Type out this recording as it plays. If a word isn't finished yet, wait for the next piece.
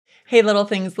Hey, Little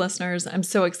Things listeners, I'm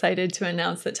so excited to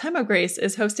announce that Time of Grace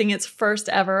is hosting its first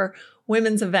ever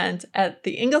women's event at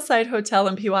the Ingleside Hotel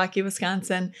in Pewaukee,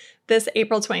 Wisconsin, this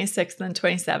April 26th and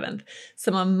 27th.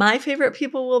 Some of my favorite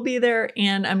people will be there,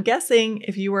 and I'm guessing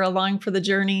if you were along for the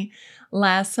journey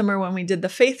last summer when we did the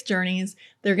faith journeys,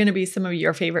 they're going to be some of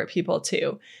your favorite people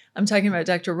too. I'm talking about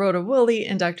Dr. Rhoda Woolley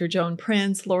and Dr. Joan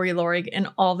Prince, Lori Lorig, and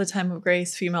all the Time of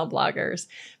Grace female bloggers.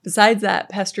 Besides that,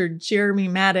 Pastor Jeremy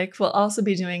Maddock will also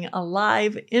be doing a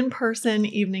live in-person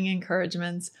evening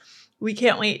encouragements. We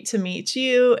can't wait to meet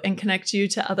you and connect you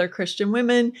to other Christian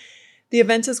women. The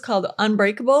event is called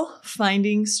Unbreakable,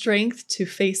 Finding Strength to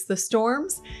Face the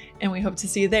Storms, and we hope to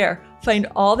see you there. Find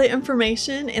all the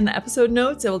information in the episode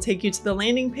notes. It will take you to the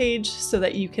landing page so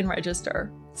that you can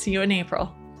register. See you in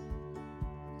April.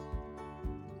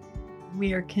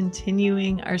 We are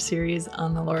continuing our series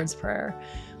on the Lord's Prayer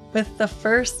with the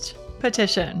first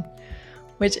petition,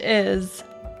 which is,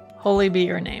 Holy be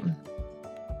your name.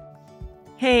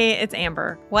 Hey, it's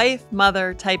Amber, wife,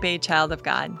 mother, type A child of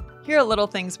God. Here at Little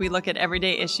Things, we look at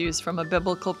everyday issues from a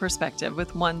biblical perspective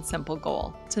with one simple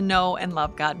goal, to know and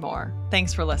love God more.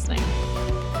 Thanks for listening.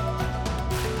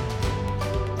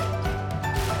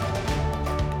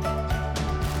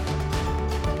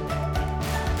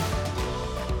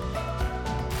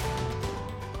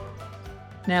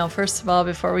 Now, first of all,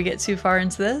 before we get too far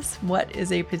into this, what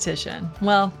is a petition?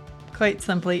 Well, quite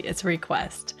simply, it's a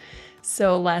request.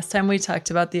 So last time we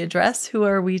talked about the address, who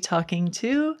are we talking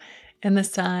to? And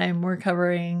this time we're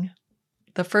covering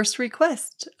the first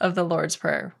request of the Lord's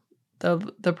Prayer,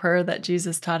 the prayer that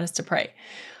Jesus taught us to pray.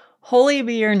 Holy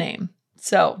be your name.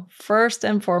 So first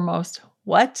and foremost,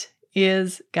 what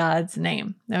is God's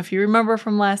name? Now, if you remember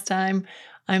from last time,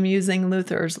 I'm using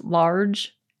Luther's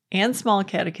large and small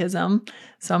catechism.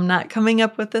 So I'm not coming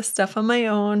up with this stuff on my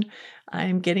own.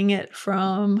 I'm getting it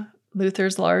from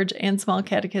Luther's large and small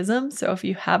catechism. So if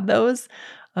you have those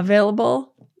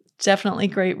available, definitely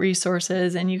great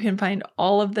resources. And you can find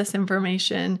all of this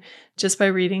information just by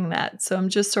reading that. So I'm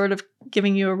just sort of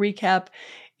giving you a recap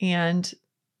and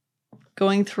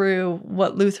going through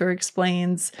what Luther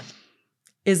explains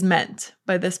is meant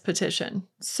by this petition.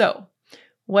 So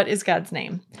what is God's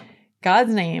name?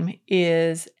 God's name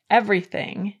is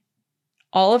everything,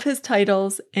 all of his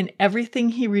titles, and everything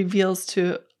he reveals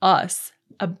to us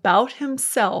about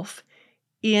himself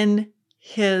in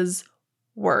his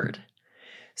word.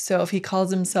 So if he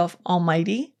calls himself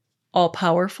Almighty,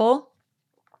 all-powerful,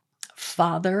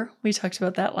 Father, we talked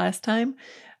about that last time,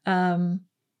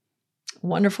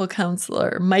 Wonderful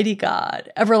Counselor, Mighty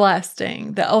God,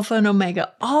 Everlasting, the Alpha and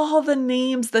Omega, all the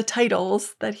names, the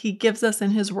titles that he gives us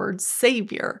in his word,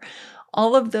 Savior,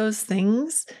 all of those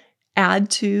things add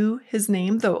to his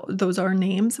name, though those are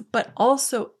names, but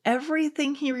also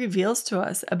everything he reveals to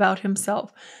us about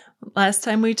himself. Last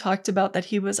time we talked about that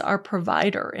he was our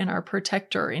provider and our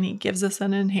protector, and he gives us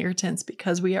an inheritance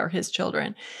because we are his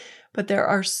children. But there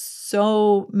are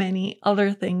so many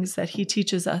other things that he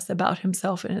teaches us about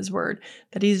himself in his word,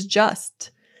 that he's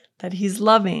just, that he's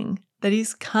loving, that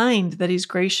he's kind, that he's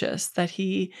gracious, that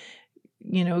he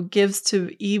gives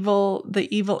to the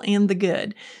evil and the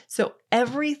good. So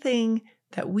everything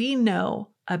that we know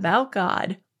about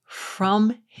God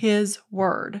from his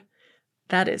word,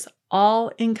 that is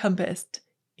all encompassed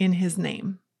in his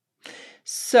name.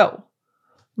 So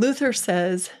Luther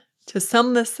says, to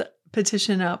sum this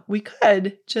petition up, we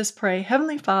could just pray,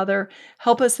 Heavenly Father,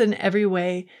 help us in every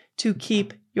way to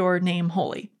keep your name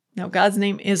holy. Now, God's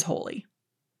name is holy.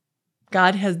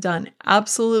 God has done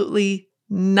absolutely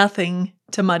nothing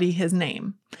to muddy his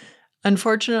name.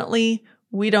 Unfortunately,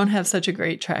 we don't have such a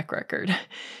great track record.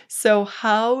 So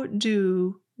how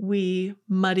do we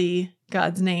muddy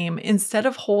God's name instead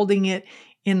of holding it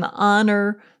in the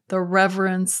honor, the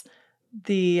reverence,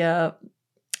 the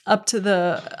up to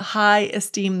the high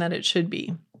esteem that it should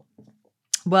be?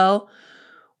 Well,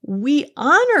 we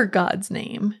honor God's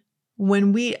name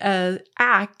when we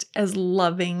act as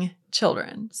loving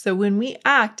children. So when we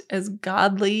act as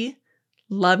godly,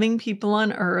 loving people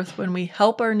on earth, when we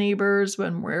help our neighbors,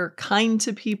 when we're kind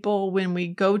to people, when we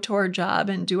go to our job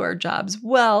and do our jobs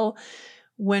well,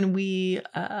 when we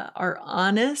are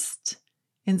honest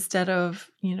instead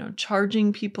of,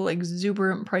 charging people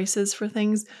exuberant prices for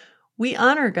things, we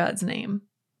honor God's name.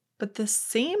 But the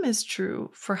same is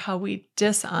true for how we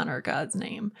dishonor God's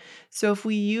name. So if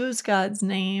we use God's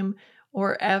name,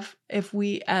 or if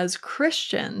we as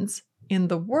Christians in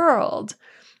the world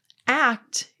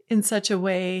act in such a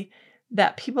way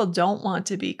that people don't want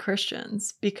to be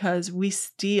Christians because we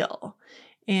steal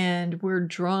and we're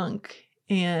drunk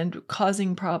and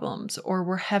causing problems, or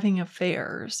we're having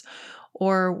affairs,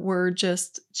 or we're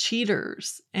just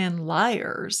cheaters and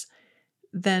liars,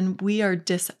 then we are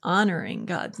dishonoring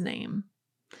God's name.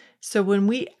 So when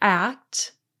we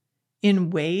act in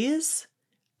ways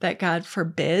that God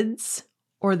forbids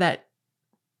or that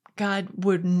God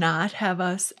would not have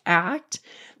us act,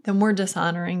 then we're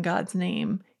dishonoring God's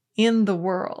name in the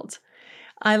world.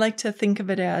 I like to think of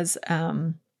it as,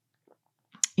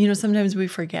 sometimes we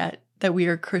forget that we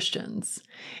are Christians.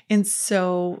 And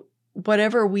so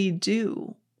whatever we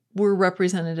do, we're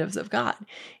representatives of God.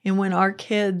 And when our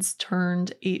kids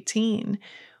turned 18,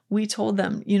 we told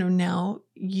them, now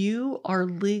you are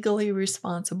legally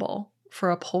responsible for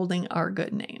upholding our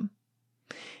good name.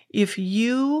 If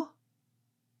you,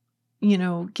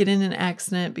 get in an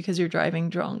accident because you're driving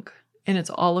drunk and it's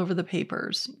all over the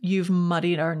papers, you've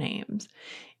muddied our names.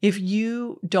 If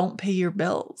you don't pay your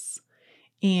bills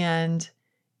and,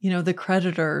 the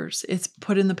creditors, it's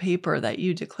put in the paper that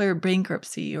you declared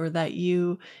bankruptcy or that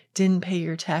you didn't pay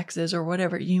your taxes or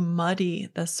whatever, you muddy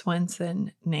the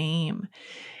Swenson name.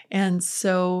 And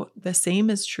so the same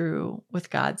is true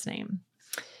with God's name.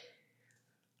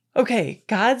 Okay,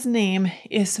 God's name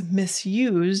is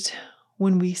misused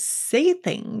when we say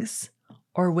things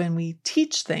or when we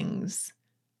teach things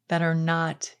that are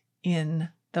not in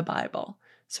the Bible.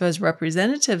 So as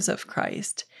representatives of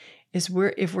Christ,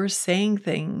 if we're saying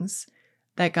things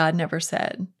that God never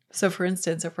said. So for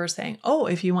instance, if we're saying,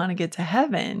 if you want to get to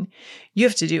heaven, you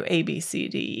have to do A, B, C,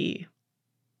 D, E.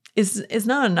 It's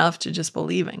not enough to just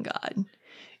believe in God.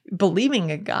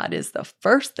 Believing in God is the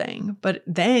first thing, but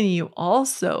then you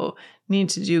also need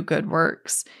to do good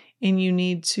works and you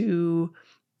need to,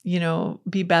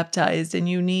 be baptized and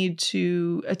you need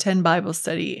to attend Bible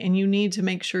study and you need to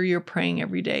make sure you're praying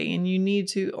every day and you need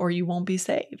to, or you won't be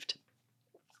saved.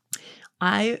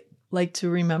 I like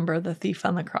to remember the thief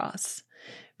on the cross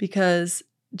because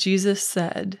Jesus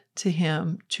said to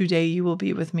him, "Today you will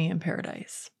be with me in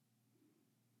paradise."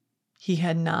 He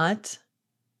had not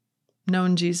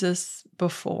known Jesus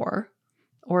before,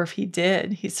 or if he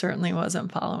did, he certainly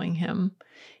wasn't following him.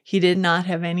 He did not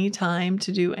have any time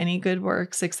to do any good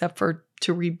works except for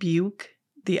to rebuke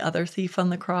the other thief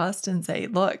on the cross and say,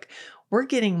 look, we're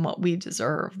getting what we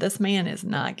deserve. This man is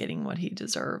not getting what he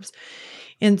deserves.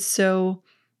 And so,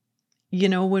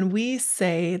 when we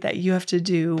say that you have to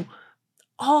do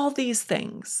all these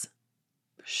things,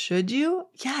 should you?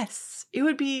 Yes, it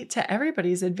would be to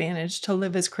everybody's advantage to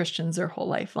live as Christians their whole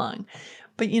life long.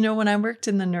 But when I worked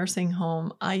in the nursing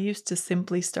home, I used to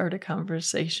simply start a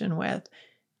conversation with,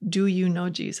 do you know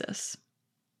Jesus?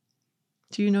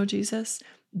 Do you know Jesus?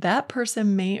 That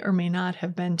person may or may not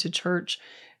have been to church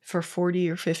for 40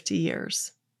 or 50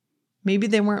 years. Maybe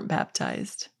they weren't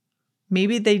baptized.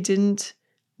 Maybe they didn't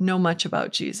know much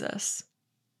about Jesus.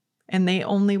 And they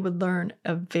only would learn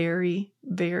a very,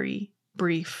 very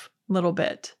brief little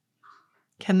bit.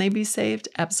 Can they be saved?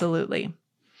 Absolutely.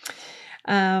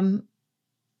 We're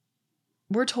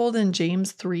told in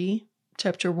James 3,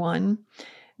 chapter 1,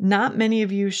 not many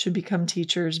of you should become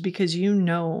teachers because you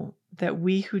know that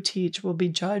we who teach will be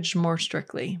judged more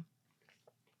strictly.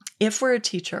 If we're a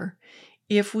teacher,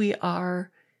 if we are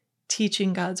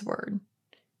teaching God's word,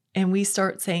 and we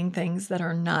start saying things that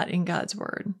are not in God's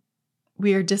word,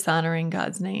 we are dishonoring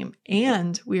God's name,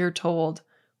 and we are told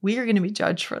we are going to be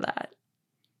judged for that.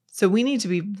 So we need to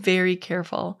be very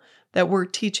careful that we're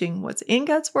teaching what's in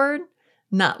God's word,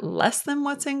 not less than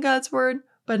what's in God's word,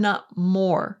 but not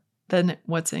more than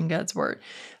what's in God's word.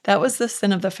 That was the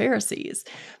sin of the Pharisees.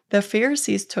 The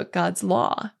Pharisees took God's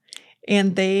law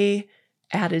and they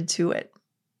added to it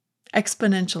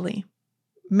exponentially,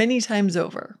 many times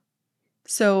over.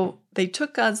 So they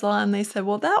took God's law and they said,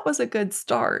 well, that was a good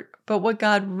start. But what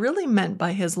God really meant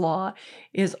by his law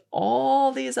is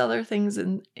all these other things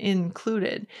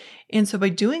included. And so by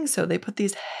doing so, they put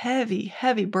these heavy,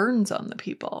 heavy burdens on the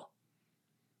people.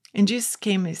 And Jesus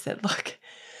came and he said, look,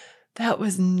 that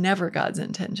was never God's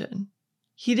intention.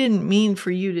 He didn't mean for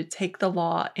you to take the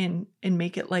law and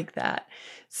make it like that.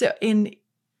 So,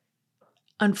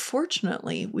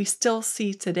 unfortunately, we still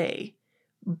see today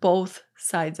both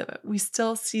sides of it. We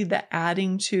still see the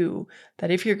adding to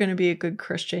that if you're going to be a good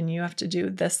Christian, you have to do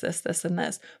this, this, this, and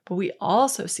this. But we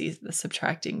also see the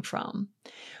subtracting from,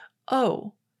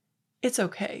 it's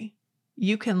okay.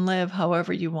 You can live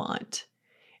however you want.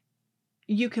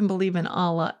 You can believe in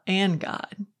Allah and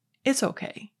God. It's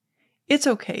okay. It's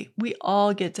okay. We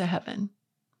all get to heaven.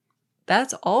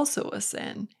 That's also a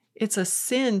sin. It's a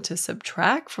sin to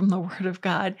subtract from the word of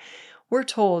God. We're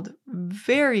told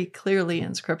very clearly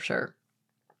in Scripture,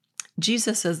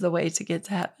 Jesus is the way to get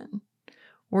to heaven.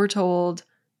 We're told,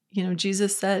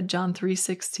 Jesus said, John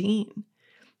 3:16,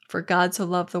 for God so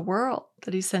loved the world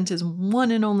that he sent his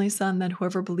one and only Son, that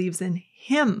whoever believes in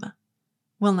him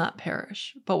will not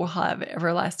perish, but will have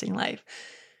everlasting life.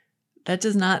 That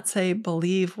does not say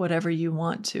believe whatever you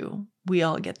want to. We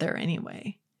all get there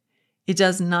anyway. It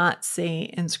does not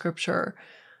say in Scripture,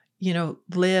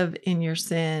 live in your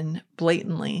sin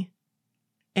blatantly,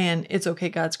 and it's okay,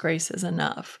 God's grace is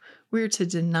enough. We're to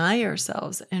deny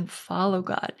ourselves and follow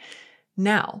God.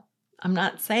 Now, I'm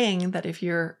not saying that if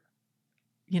you're,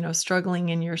 struggling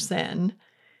in your sin,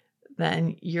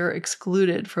 then you're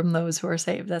excluded from those who are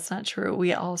saved. That's not true.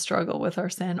 We all struggle with our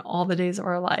sin all the days of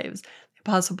our lives. The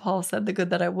Apostle Paul said, the good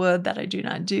that I would, that I do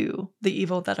not do. The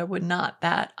evil that I would not,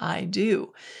 that I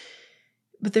do.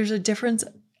 But there's a difference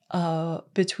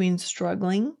between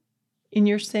struggling in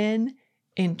your sin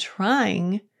and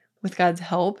trying with God's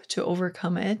help to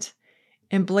overcome it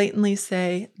and blatantly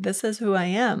say, this is who I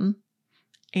am,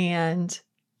 and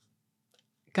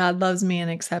God loves me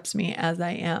and accepts me as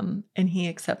I am, and he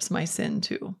accepts my sin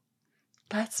too.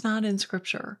 That's not in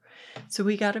Scripture. So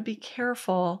we got to be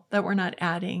careful that we're not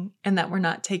adding and that we're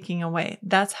not taking away.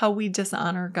 That's how we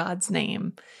dishonor God's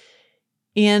name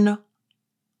in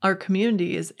our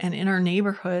communities and in our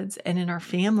neighborhoods and in our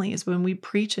families when we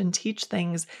preach and teach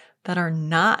things that are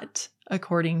not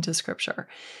according to Scripture.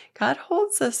 God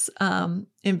holds us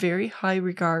in very high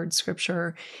regard,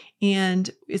 Scripture, and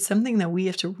it's something that we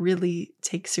have to really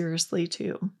take seriously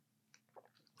too.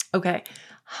 Okay,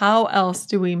 how else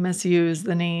do we misuse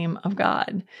the name of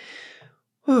God?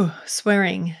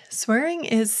 Swearing. Swearing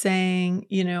is saying,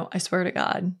 I swear to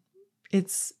God.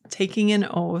 It's taking an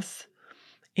oath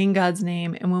in God's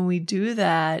name. And when we do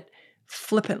that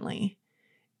flippantly,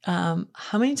 how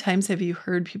many times have you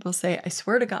heard people say, I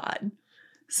swear to God,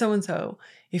 so-and-so,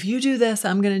 if you do this,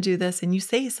 I'm going to do this. And you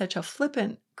say such a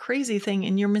flippant, crazy thing,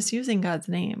 and you're misusing God's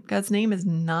name. God's name is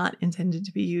not intended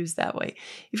to be used that way.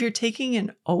 If you're taking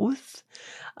an oath,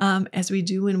 as we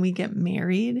do when we get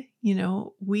married,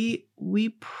 we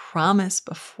promise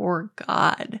before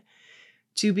God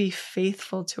to be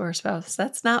faithful to our spouse.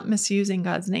 That's not misusing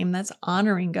God's name. That's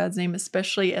honoring God's name,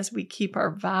 especially as we keep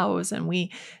our vows and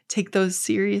we take those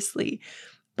seriously.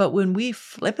 But when we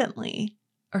flippantly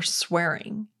are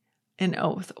swearing an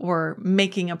oath or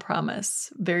making a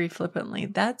promise very flippantly,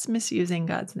 that's misusing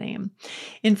God's name.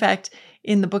 In fact,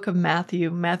 in the book of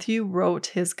Matthew wrote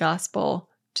his gospel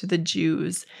to the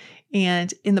Jews.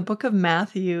 And in the book of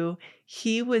Matthew,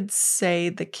 he would say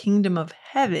the kingdom of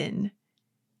heaven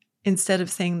instead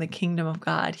of saying the kingdom of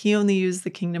God. He only used the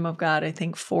kingdom of God, I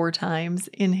think, 4 times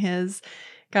in his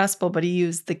gospel, but he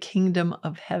used the kingdom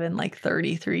of heaven like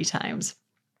 33 times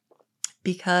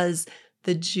because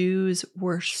the Jews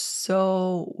were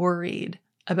so worried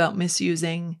about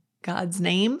misusing God's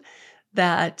name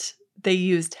that they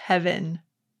used heaven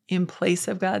in place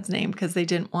of God's name because they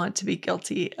didn't want to be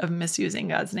guilty of misusing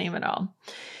God's name at all.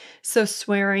 So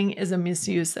swearing is a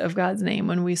misuse of God's name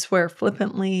when we swear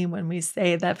flippantly, when we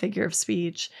say that figure of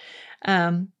speech.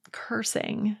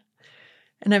 Cursing.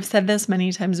 And I've said this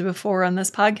many times before on this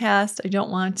podcast. I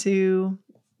don't want to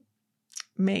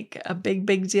make a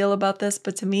big deal about this,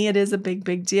 but to me it is a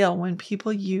big deal when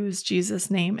people use Jesus'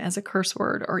 name as a curse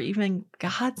word or even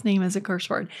God's name as a curse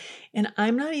word. And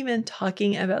I'm not even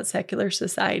talking about secular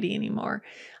society anymore.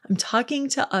 I'm talking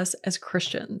to us as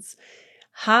Christians.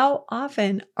 How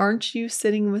often aren't you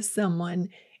sitting with someone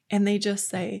and they just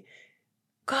say,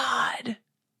 God,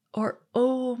 or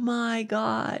oh my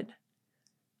God,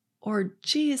 or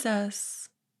Jesus,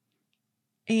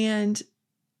 and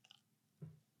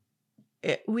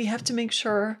we have to make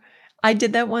sure. I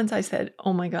did that once. I said,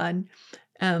 oh my God,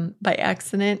 by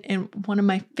accident. And one of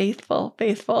my faithful,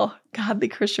 godly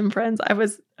Christian friends, I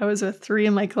was with 3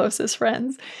 of my closest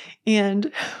friends.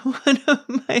 And one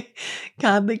of my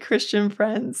godly Christian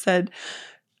friends said,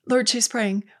 Lord, she's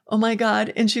praying. Oh my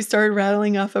God. And she started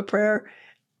rattling off a prayer.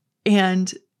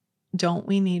 And don't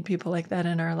we need people like that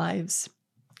in our lives?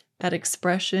 That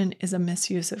expression is a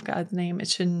misuse of God's name. It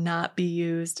should not be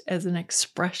used as an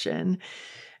expression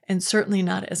and certainly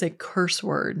not as a curse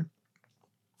word.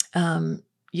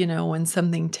 When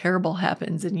something terrible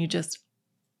happens and you just,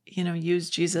 use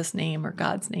Jesus' name or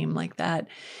God's name like that,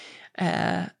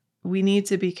 we need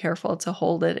to be careful to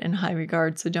hold it in high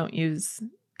regard. So don't use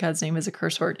God's name as a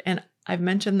curse word. And I've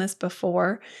mentioned this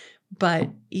before, but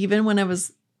even when I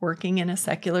was working in a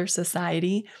secular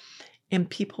society and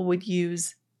people would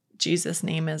use Jesus'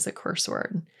 name as a curse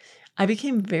word, I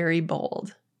became very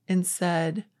bold and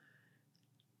said,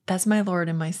 that's my Lord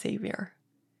and my Savior.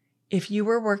 If you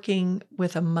were working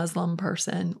with a Muslim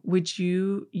person, would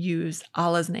you use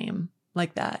Allah's name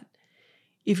like that?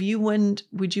 If you wouldn't,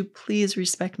 would you please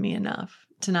respect me enough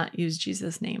to not use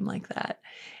Jesus' name like that?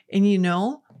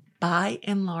 And by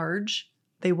and large,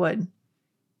 they would.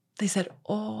 They said,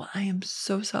 "Oh, I am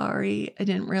so sorry. I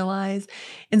didn't realize."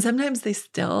 And sometimes they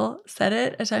still said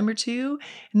it a time or two.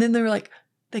 And then they were like,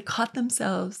 they caught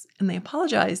themselves and they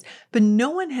apologized. But no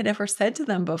one had ever said to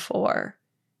them before,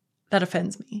 "That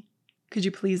offends me. Could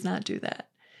you please not do that?"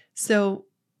 So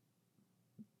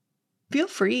feel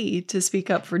free to speak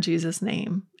up for Jesus'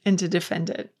 name and to defend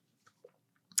it.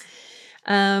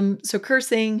 So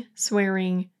cursing,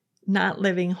 swearing, not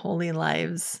living holy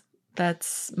lives,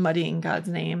 that's muddying God's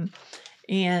name.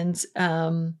 And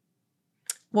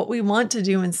what we want to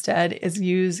do instead is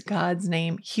use God's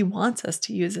name. He wants us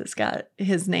to use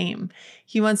his name.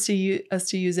 He wants us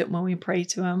to use it when we pray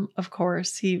to him. Of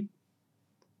course, he's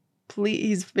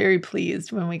very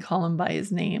pleased when we call him by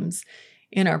his names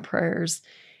in our prayers.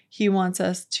 He wants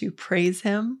us to praise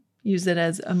him, use it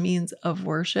as a means of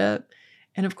worship,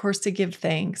 and of course, to give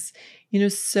thanks.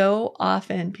 So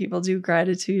often people do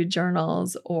gratitude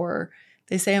journals, or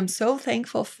they say, "I'm so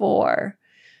thankful for."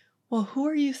 Well, who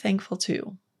are you thankful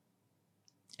to?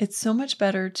 It's so much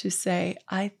better to say,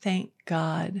 "I thank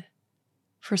God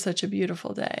for such a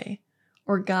beautiful day,"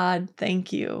 or "God,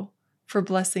 thank you for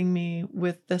blessing me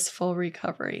with this full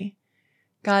recovery."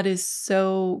 God is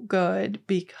so good,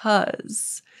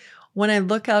 because when I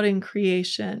look out in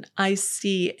creation, I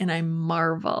see and I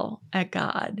marvel at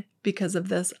God because of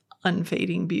this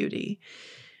unfading beauty.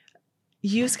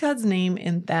 Use God's name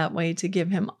in that way to give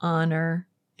him honor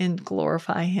and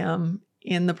glorify him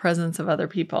in the presence of other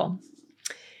people.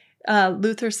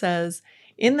 Luther says,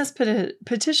 in this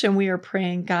petition, we are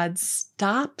praying God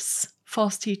stops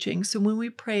false teaching. So when we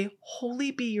pray,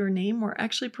 "Holy be your name," we're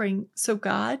actually praying, so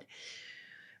God,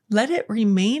 let it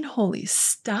remain holy.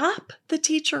 Stop the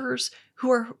teachers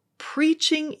who are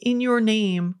preaching in your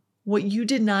name what you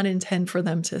did not intend for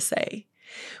them to say.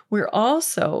 We're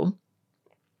also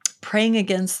praying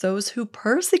against those who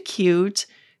persecute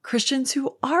Christians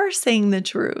who are saying the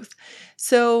truth.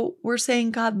 So we're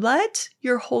saying, God, let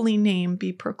your holy name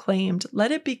be proclaimed.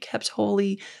 Let it be kept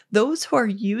holy. Those who are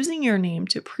using your name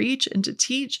to preach and to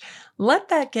teach, let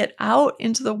that get out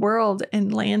into the world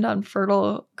and land on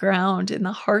fertile ground in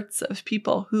the hearts of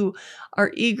people who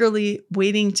are eagerly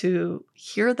waiting to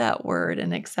hear that word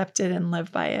and accept it and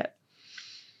live by it.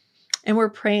 And we're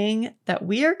praying that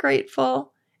we are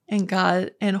grateful and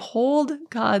hold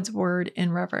God's word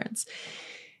in reverence.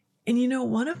 And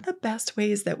one of the best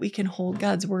ways that we can hold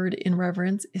God's word in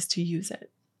reverence is to use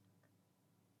it.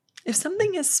 If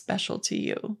something is special to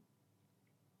you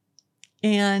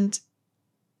and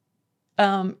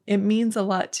it means a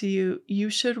lot to you,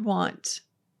 you should want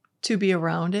to be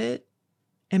around it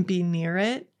and be near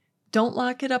it. Don't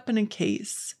lock it up in a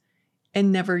case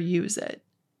and never use it.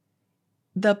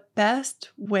 The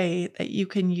best way that you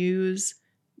can use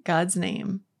God's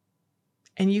name,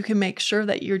 and you can make sure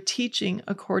that you're teaching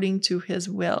according to his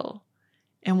will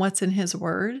and what's in his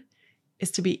word,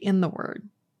 is to be in the word.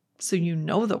 So you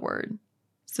know the word,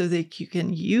 so that you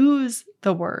can use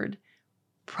the word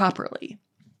properly.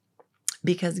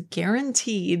 Because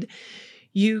guaranteed,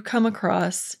 you come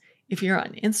across, if you're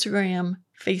on Instagram,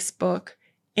 Facebook,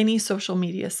 any social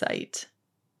media site,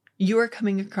 you are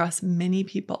coming across many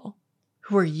people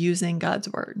who are using God's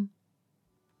word.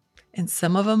 And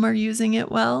some of them are using it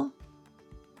well,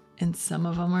 and some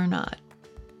of them are not.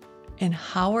 And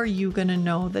how are you going to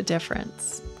know the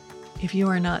difference if you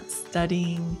are not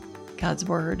studying God's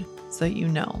word so that you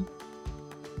know?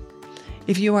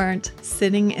 If you aren't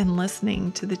sitting and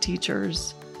listening to the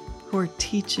teachers who are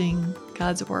teaching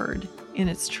God's word in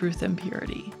its truth and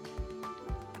purity?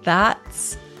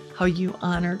 That's how you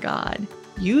honor God.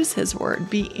 Use his word,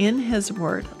 be in his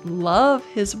word, love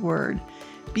his word,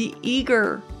 be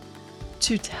eager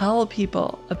to tell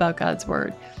people about God's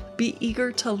word, be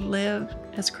eager to live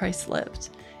as Christ lived.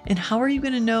 And how are you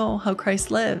going to know how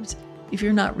Christ lived if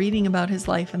you're not reading about his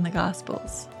life in the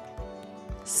Gospels?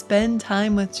 Spend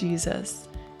time with Jesus,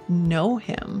 know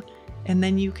him, and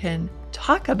then you can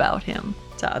talk about him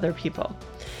to other people.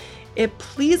 It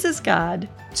pleases God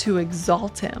to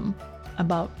exalt him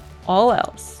about all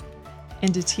else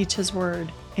and to teach his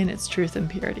word in its truth and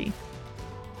purity.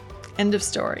 End of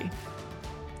story.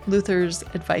 Luther's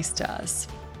advice to us.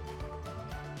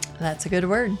 That's a good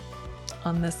word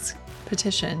on this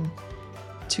petition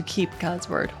to keep God's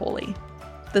word holy.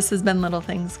 This has been Little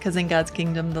Things, because in God's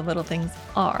kingdom, the little things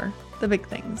are the big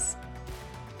things.